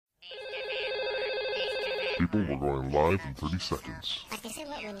People, we're going live in 30 seconds. Live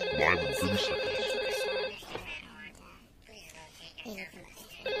in 30 seconds.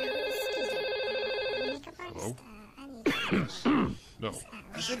 Hello? Yes. No.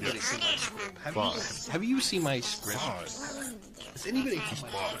 Has anybody seen my script? Have you seen my script? Has anybody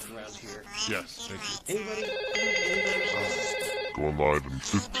seen my script around here? Yes, thank you. Anybody? Going live in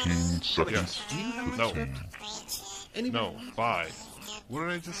 15 seconds. Yes. Do you have my script? Anybody? No, 5. What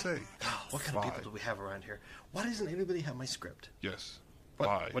did I just say? What kind of people do we have around here? Why doesn't anybody have my script? Yes. What?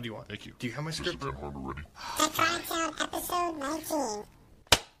 5. What do you want? Thank you. Do you have my script? This is already. Techtronic Sound episode 19.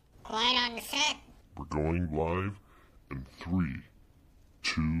 Quiet on the set. We're going live in 3,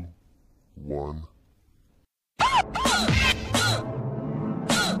 2, 1.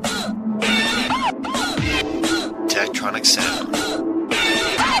 Techtronic Sound.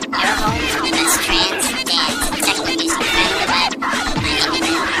 Your home for the best trance, dance, techno music around the web.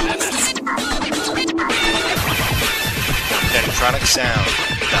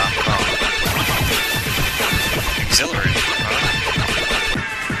 TechtronicSound.com. Exhilarating, huh?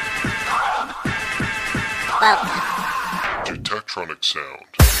 Welcome To Techtronic Sound.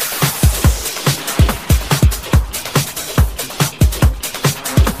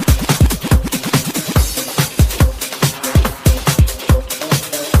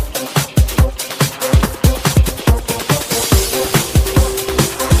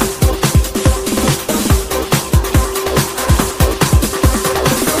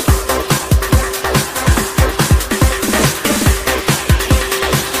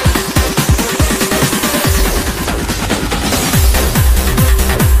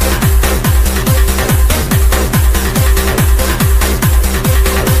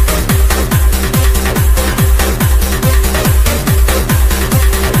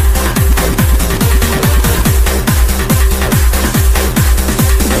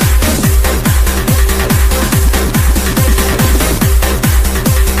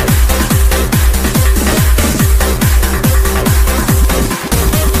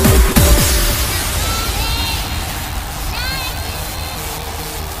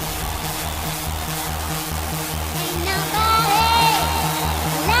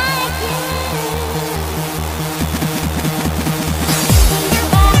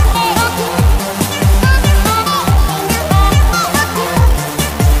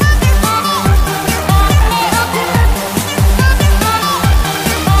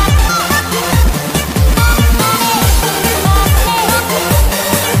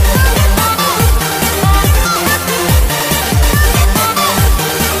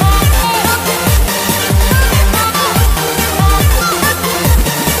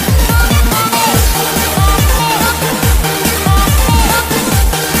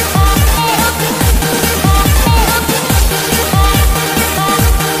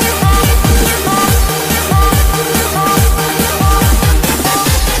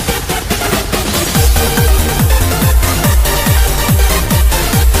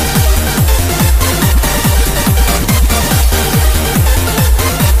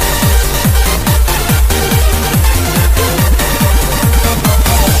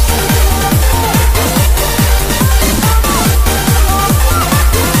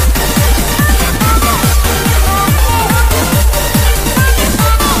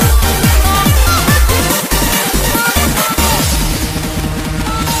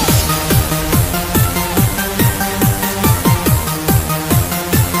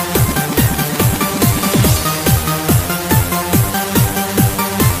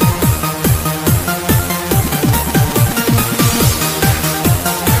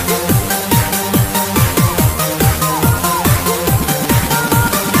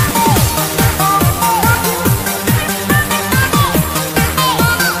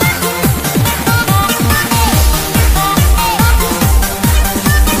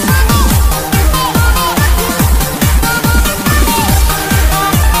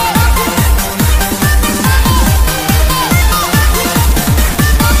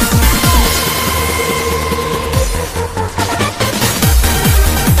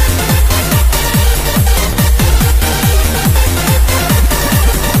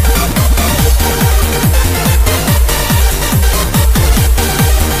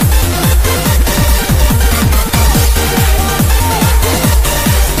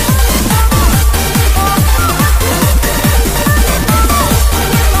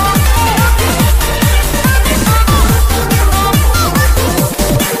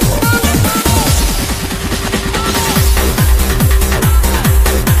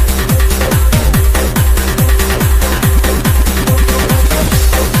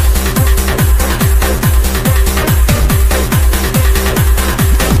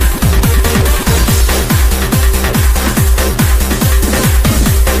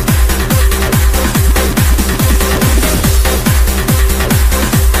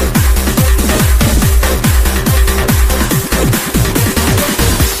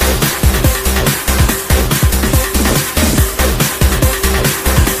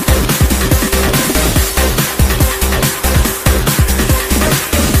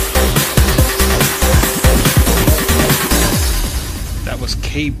 was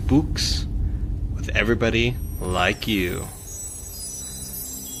K Books with Everybody Like You.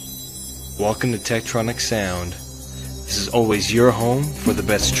 Welcome to Techtronic Sound. This is always your home for the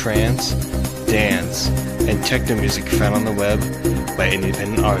best trance, dance, and techno music found on the web by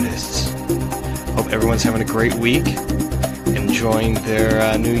independent artists. Hope everyone's having a great week, enjoying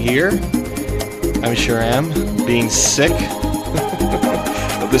their new year. I'm sure am, being sick.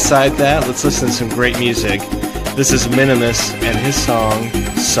 But beside that, let's listen to some great music. This is Minimus and his song,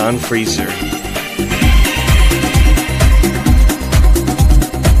 Sun Freezer.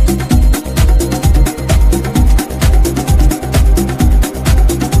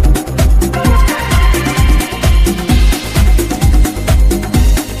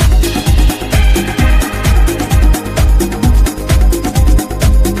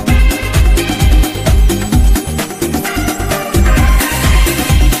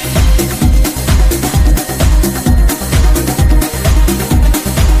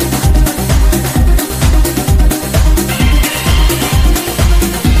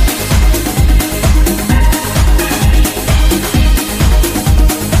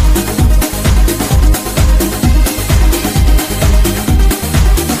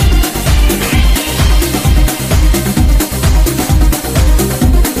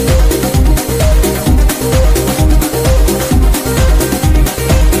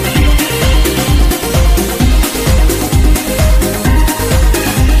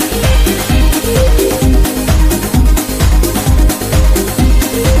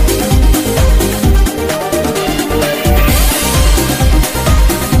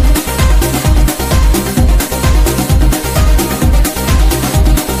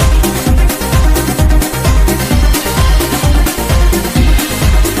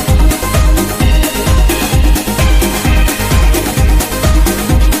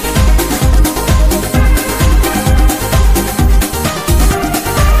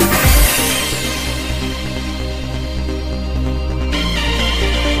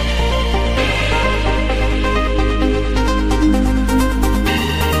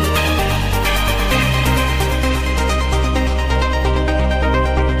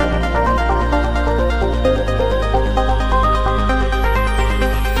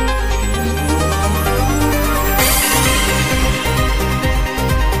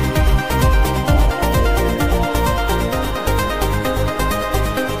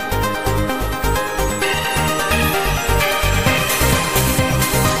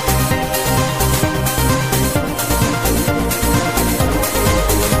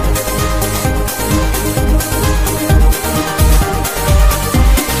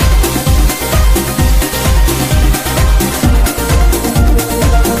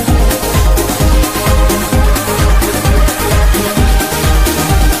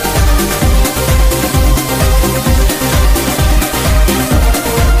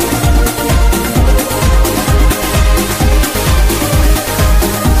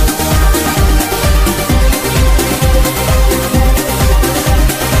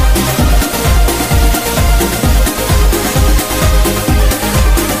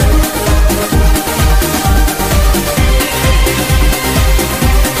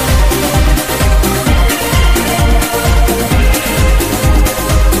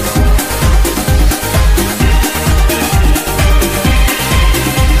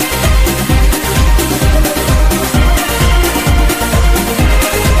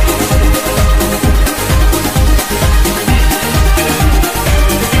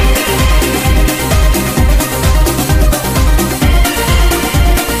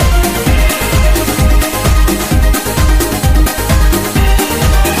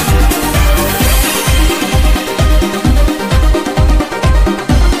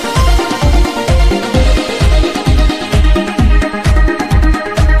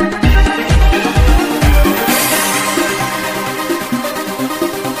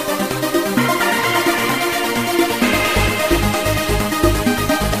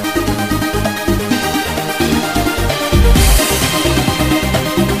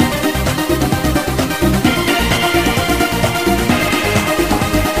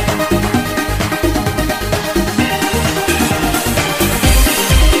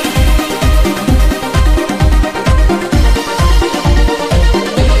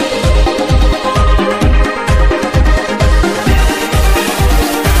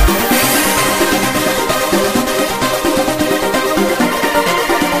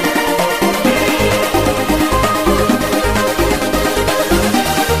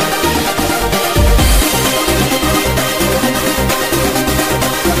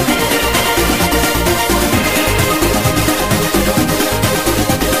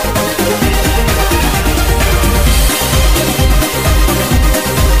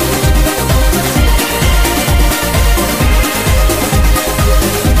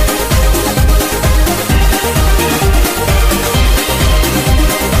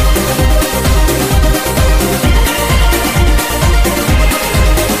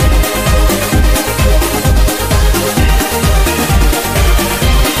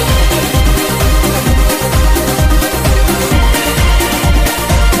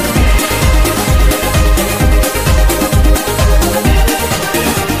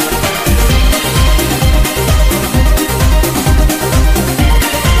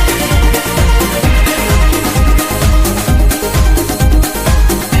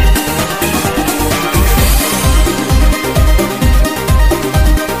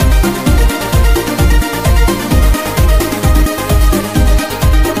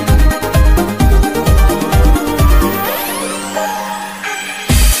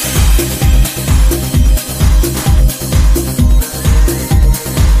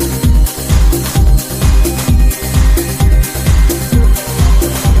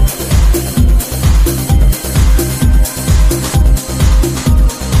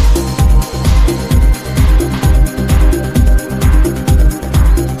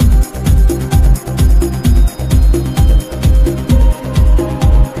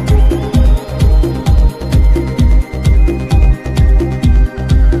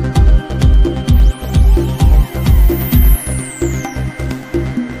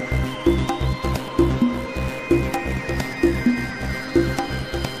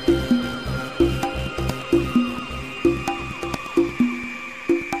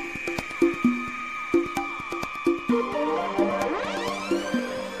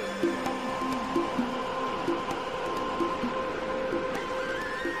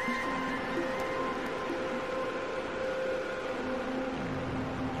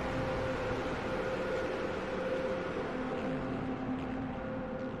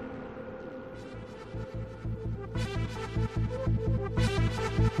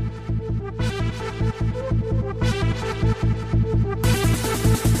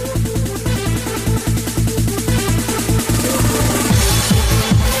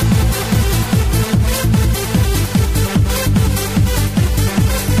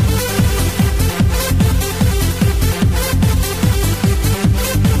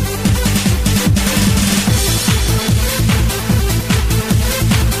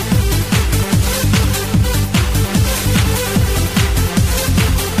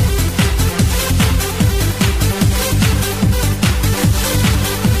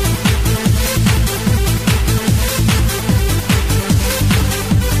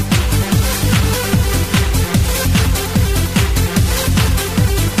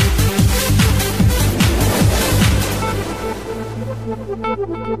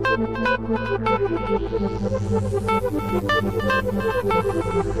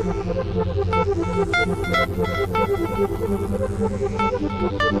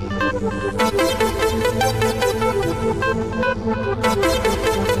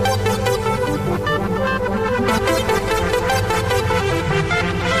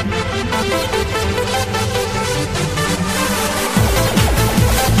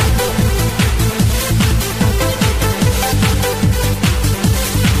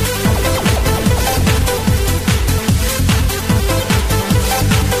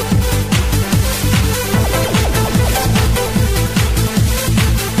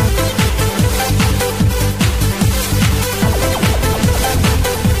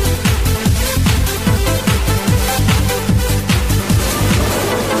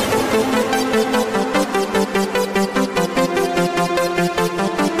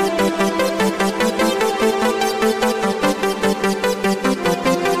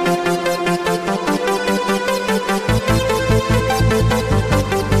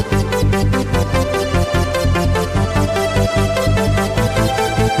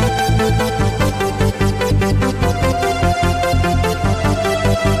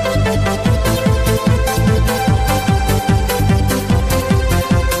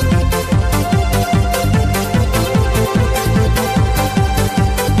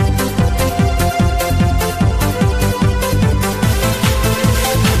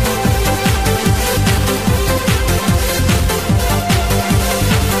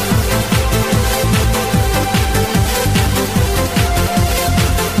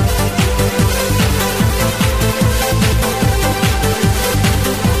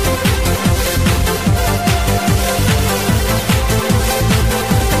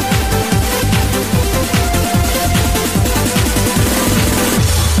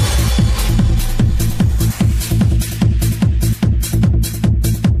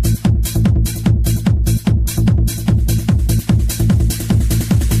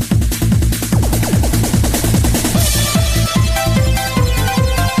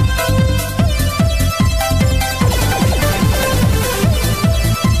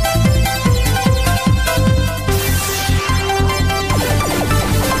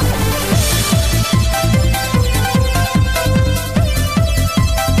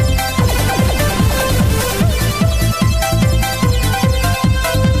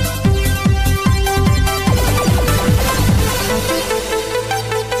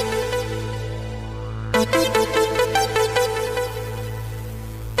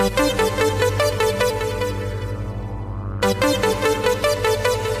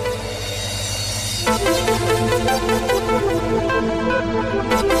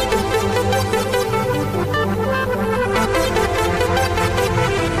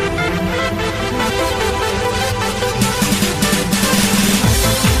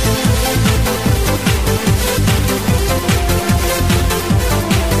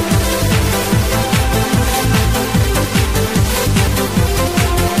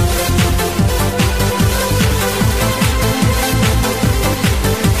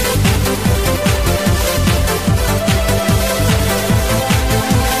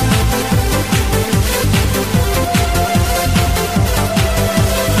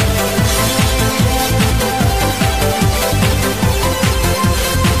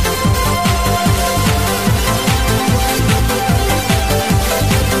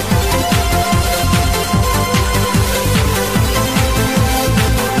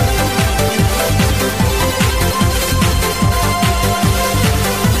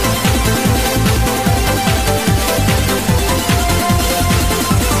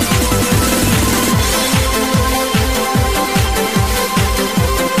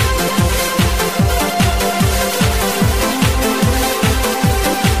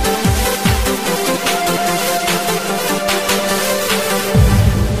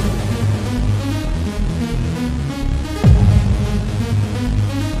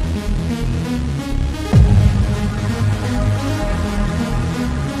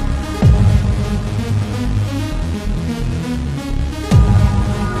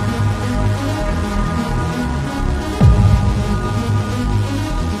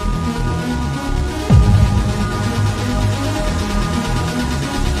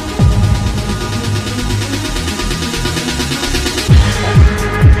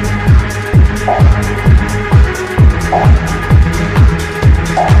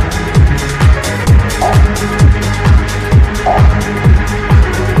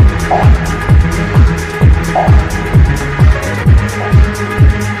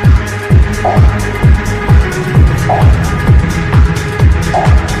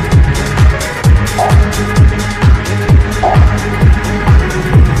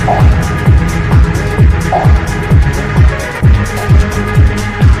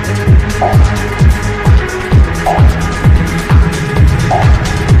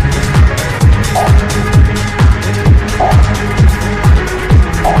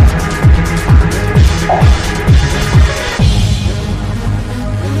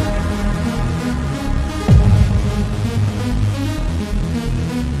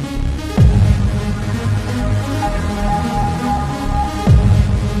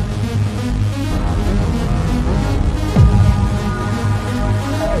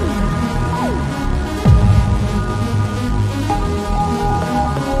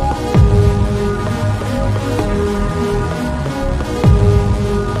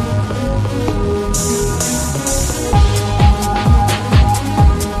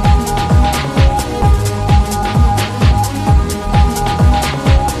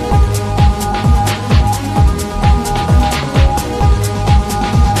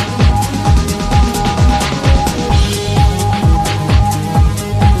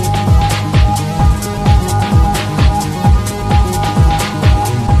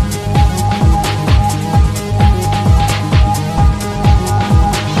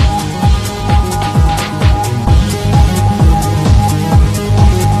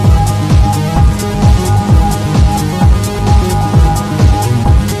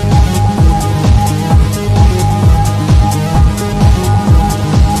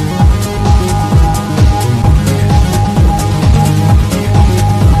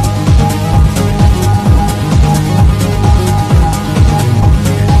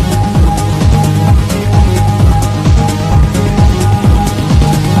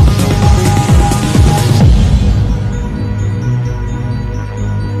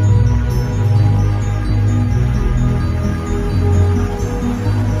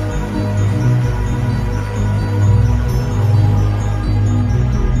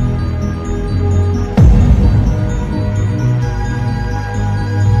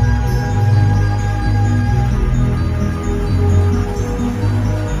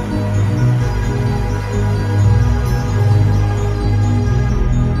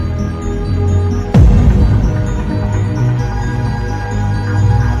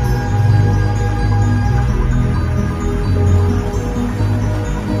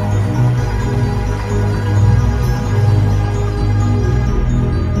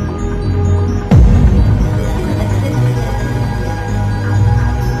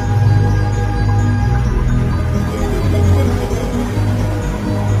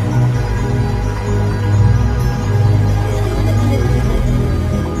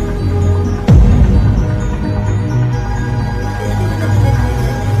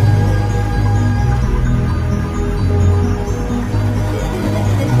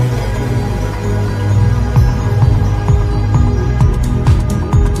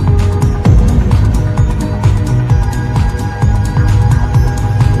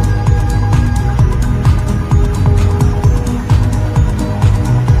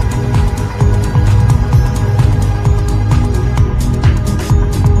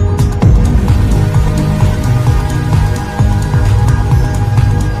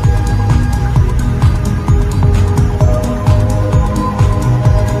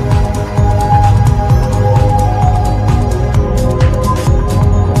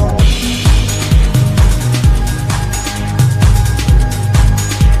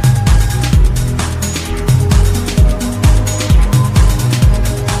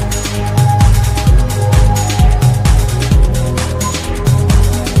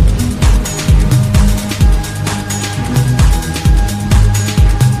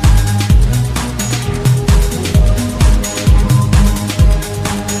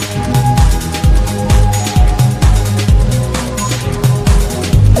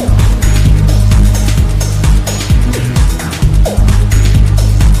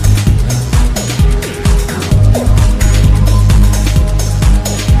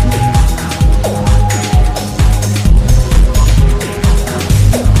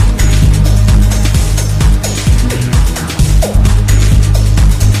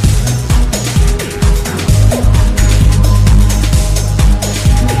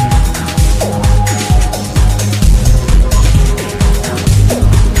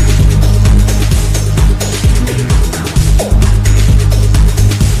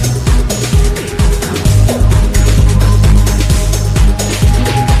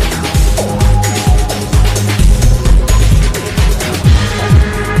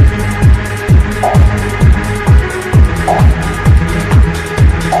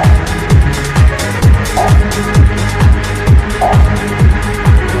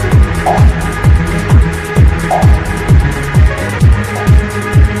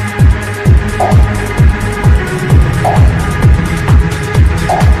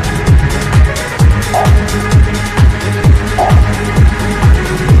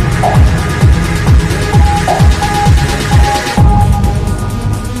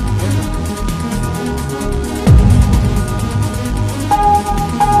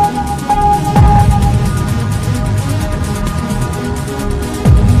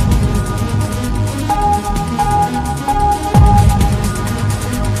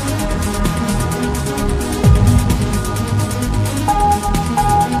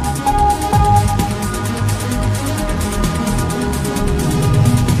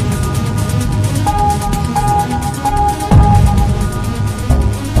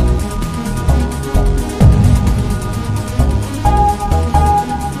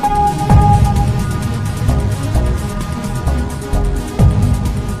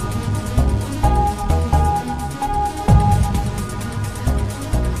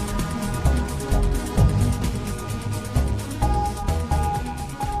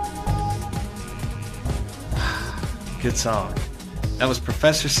 Good song. That was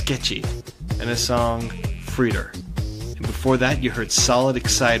Professor Sketchy and his song Frieder. And before that, you heard Solid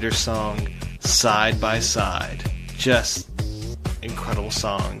Exciter's song Side by Side. Just incredible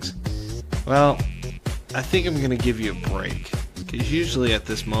songs. Well, I think I'm going to give you a break, because usually at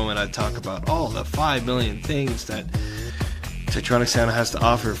this moment I talk about all the 5 million things that Techtronic Sound has to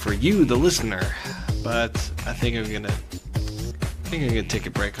offer for you, the listener. But I think I'm gonna take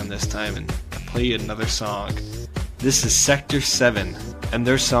a break on this time and play you another song. This is Sector 7 and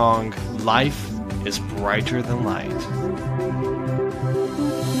their song Life is Brighter Than Light.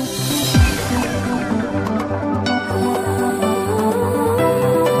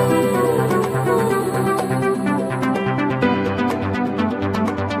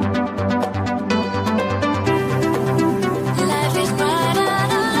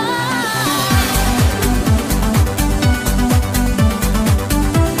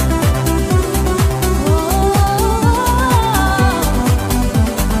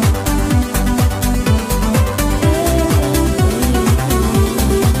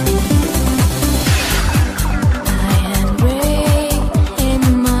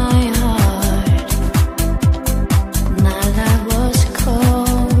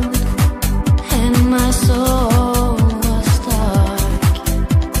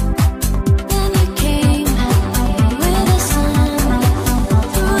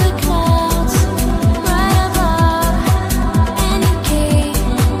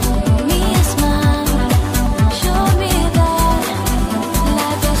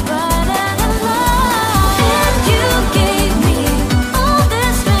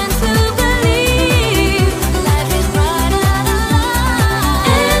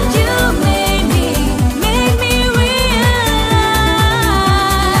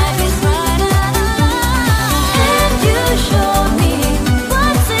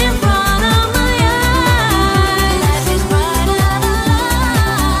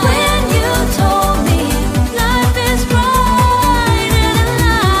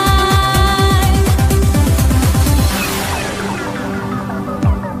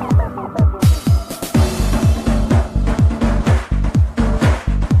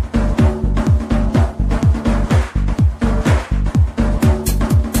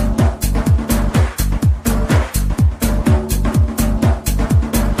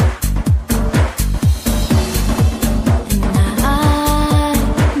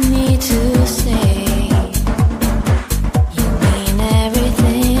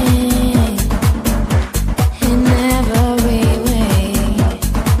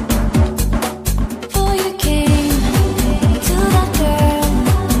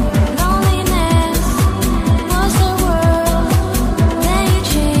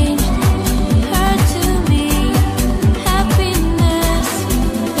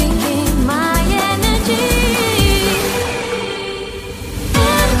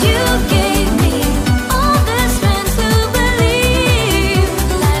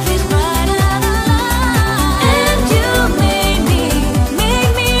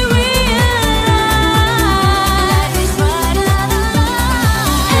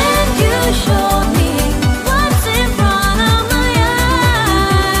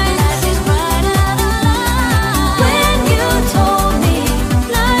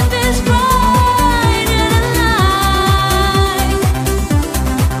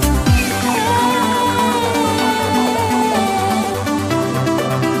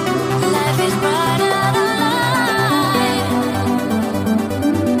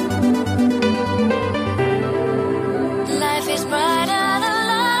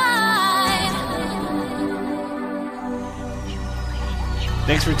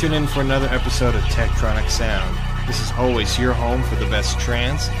 Thanks for tuning in for another episode of Techtronic Sound. This is always your home for the best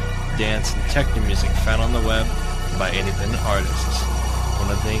trance, dance, and techno music found on the web by independent artists. I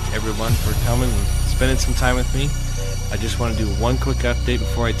want to thank everyone for coming and spending some time with me. I just want to do one quick update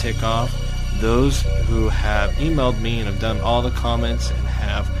before I take off. Those who have emailed me and have done all the comments and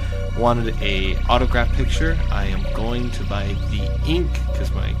have wanted a autograph picture, I am going to buy the ink,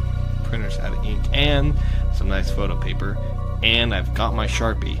 because my printer's out of ink, and some nice photo paper. And I've got my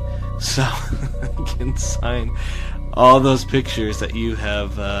Sharpie, so I can sign all those pictures that you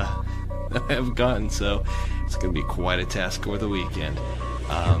have gotten. So it's going to be quite a task over the weekend.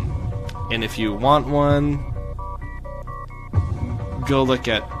 And if you want one, go look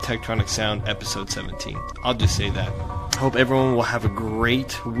at Techtronic Sound episode 17. I'll just say that. Hope everyone will have a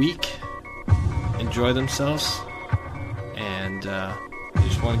great week. Enjoy themselves. And I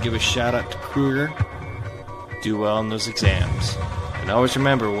just want to give a shout out to Kruger. Do well in those exams. And always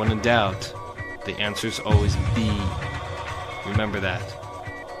remember, when in doubt, the answer's always B. Remember that.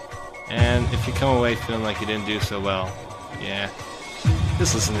 And if you come away feeling like you didn't do so well, yeah,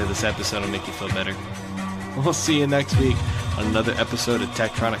 just listen to this episode, it'll make you feel better. We'll see you next week on another episode of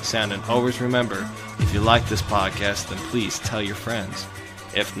Techtronic Sound, and always remember, if you like this podcast, then please tell your friends.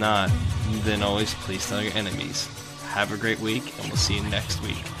 If not, then always please tell your enemies. Have a great week, and we'll see you next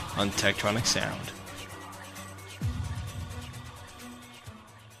week on Techtronic Sound.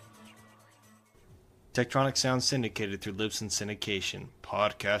 Techtronic Sound syndicated through Libsyn Syndication.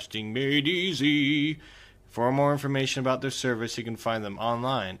 Podcasting made easy. For more information about their service, you can find them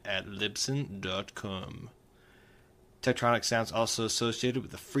online at libsyn.com. Techtronic Sound is also associated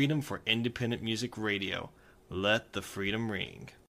with the Freedom for Independent Music Radio. Let the freedom ring.